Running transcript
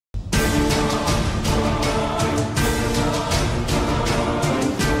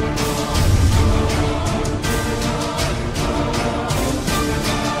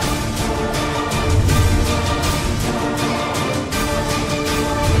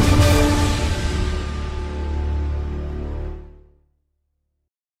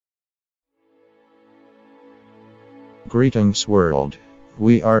Greetings world.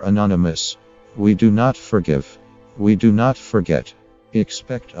 We are anonymous. We do not forgive. We do not forget.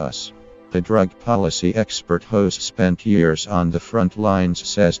 Expect us. The drug policy expert who's spent years on the front lines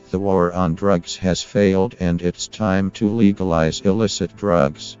says the war on drugs has failed and it's time to legalize illicit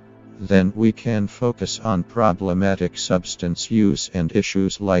drugs. Then we can focus on problematic substance use and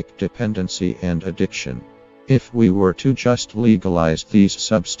issues like dependency and addiction. If we were to just legalize these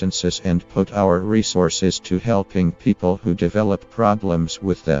substances and put our resources to helping people who develop problems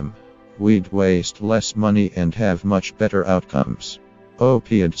with them, we'd waste less money and have much better outcomes.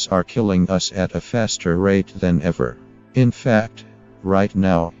 Opiates are killing us at a faster rate than ever. In fact, right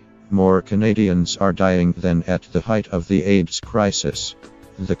now, more Canadians are dying than at the height of the AIDS crisis.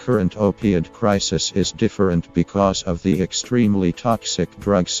 The current opioid crisis is different because of the extremely toxic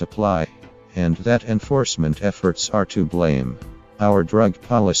drug supply, and that enforcement efforts are to blame. Our drug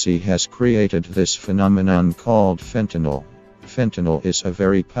policy has created this phenomenon called fentanyl. Fentanyl is a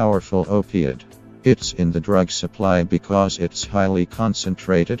very powerful opioid. It's in the drug supply because it's highly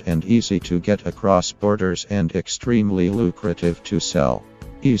concentrated and easy to get across borders and extremely lucrative to sell.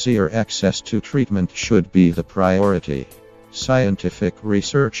 Easier access to treatment should be the priority. Scientific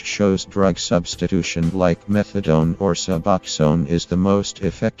research shows drug substitution like methadone or Suboxone is the most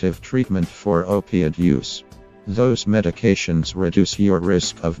effective treatment for opioid use. Those medications reduce your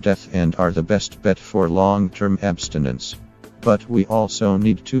risk of death and are the best bet for long-term abstinence. But we also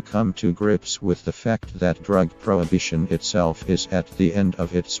need to come to grips with the fact that drug prohibition itself is at the end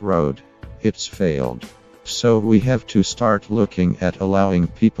of its road. It's failed. So we have to start looking at allowing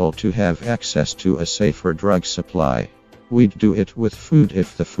people to have access to a safer drug supply. We'd do it with food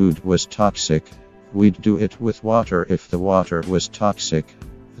if the food was toxic. We'd do it with water if the water was toxic.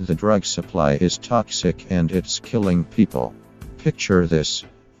 The drug supply is toxic and it's killing people. Picture this.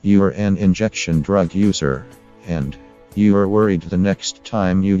 You're an injection drug user, and you're worried the next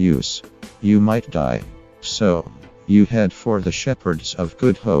time you use, you might die. So, you head for the Shepherds of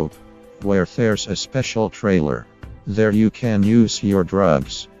Good Hope, where there's a special trailer. There you can use your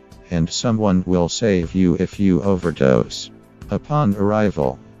drugs, and someone will save you if you overdose. Upon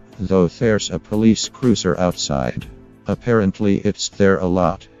arrival, though, there's a police cruiser outside. Apparently it's there a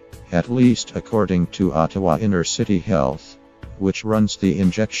lot, at least according to Ottawa Inner City Health, which runs the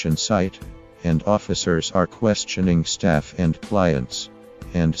injection site, and officers are questioning staff and clients.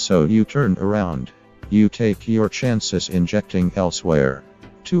 And so you turn around. You take your chances injecting elsewhere,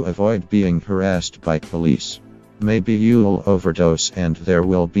 to avoid being harassed by police. Maybe you'll overdose and there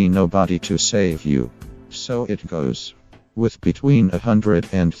will be nobody to save you. So it goes. With between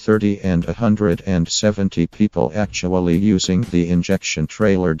 130 and 170 people actually using the injection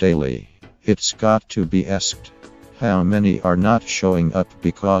trailer daily, it's got to be asked, how many are not showing up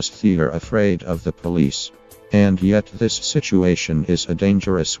because they're afraid of the police? And yet this situation is a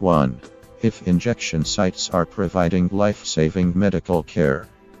dangerous one. If injection sites are providing life-saving medical care,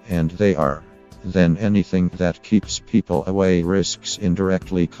 and they are, then anything that keeps people away risks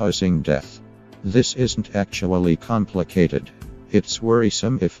indirectly causing death. This isn't actually complicated. It's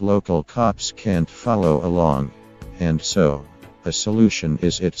worrisome if local cops can't follow along. And so, a solution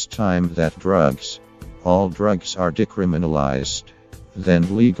is it's time that all drugs are decriminalized,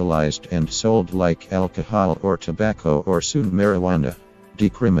 then legalized and sold like alcohol or tobacco or soon marijuana.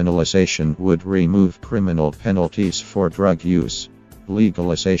 Decriminalization would remove criminal penalties for drug use.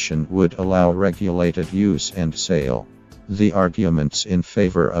 Legalization would allow regulated use and sale. The arguments in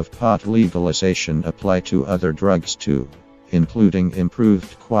favor of pot legalization apply to other drugs too, including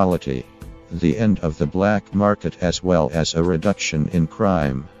improved quality, the end of the black market, as well as a reduction in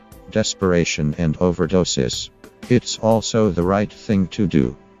crime, desperation and overdoses. It's also the right thing to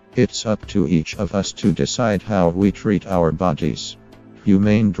do. It's up to each of us to decide how we treat our bodies.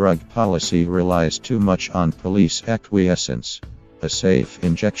 Humane drug policy relies too much on police acquiescence. A safe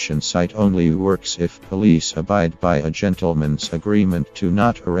injection site only works if police abide by a gentleman's agreement to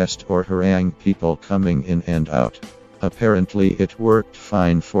not arrest or harangue people coming in and out. Apparently it worked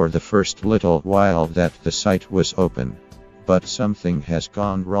fine for the first little while that the site was open. But something has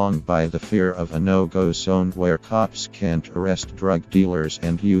gone wrong by the fear of a no-go zone where cops can't arrest drug dealers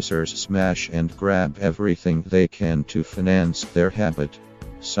and users smash and grab everything they can to finance their habit.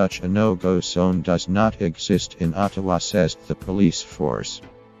 Such a no-go zone does not exist in Ottawa, says the police force.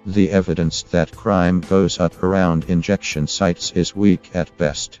 The evidence that crime goes up around injection sites is weak at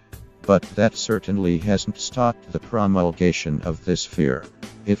best. But that certainly hasn't stopped the promulgation of this fear.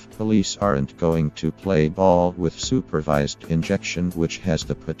 If police aren't going to play ball with supervised injection, which has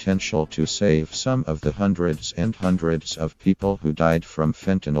the potential to save some of the hundreds and hundreds of people who died from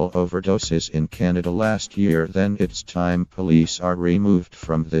fentanyl overdoses in Canada last year, then it's time police are removed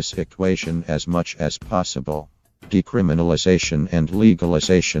from this equation as much as possible. Decriminalization and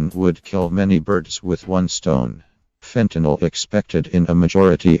legalization would kill many birds with one stone. Fentanyl expected in a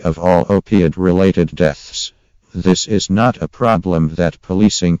majority of all opioid-related deaths. This is not a problem that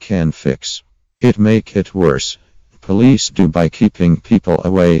policing can fix. It make it worse. Police do by keeping people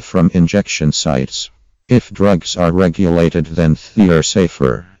away from injection sites. If drugs are regulated, then they are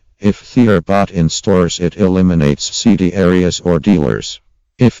safer. If they are bought in stores, it eliminates seedy areas or dealers.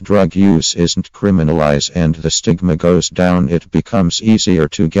 If drug use isn't criminalized and the stigma goes down, it becomes easier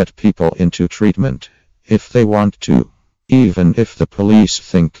to get people into treatment if they want to. Even if the police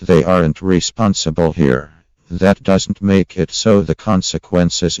think they aren't responsible here, that doesn't make it so. The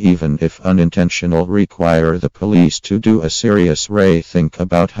consequences, even if unintentional, require the police to do a serious rethink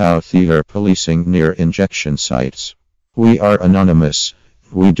about how they are policing near injection sites. We are anonymous.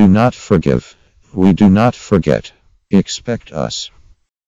 We do not forgive. We do not forget. Expect us.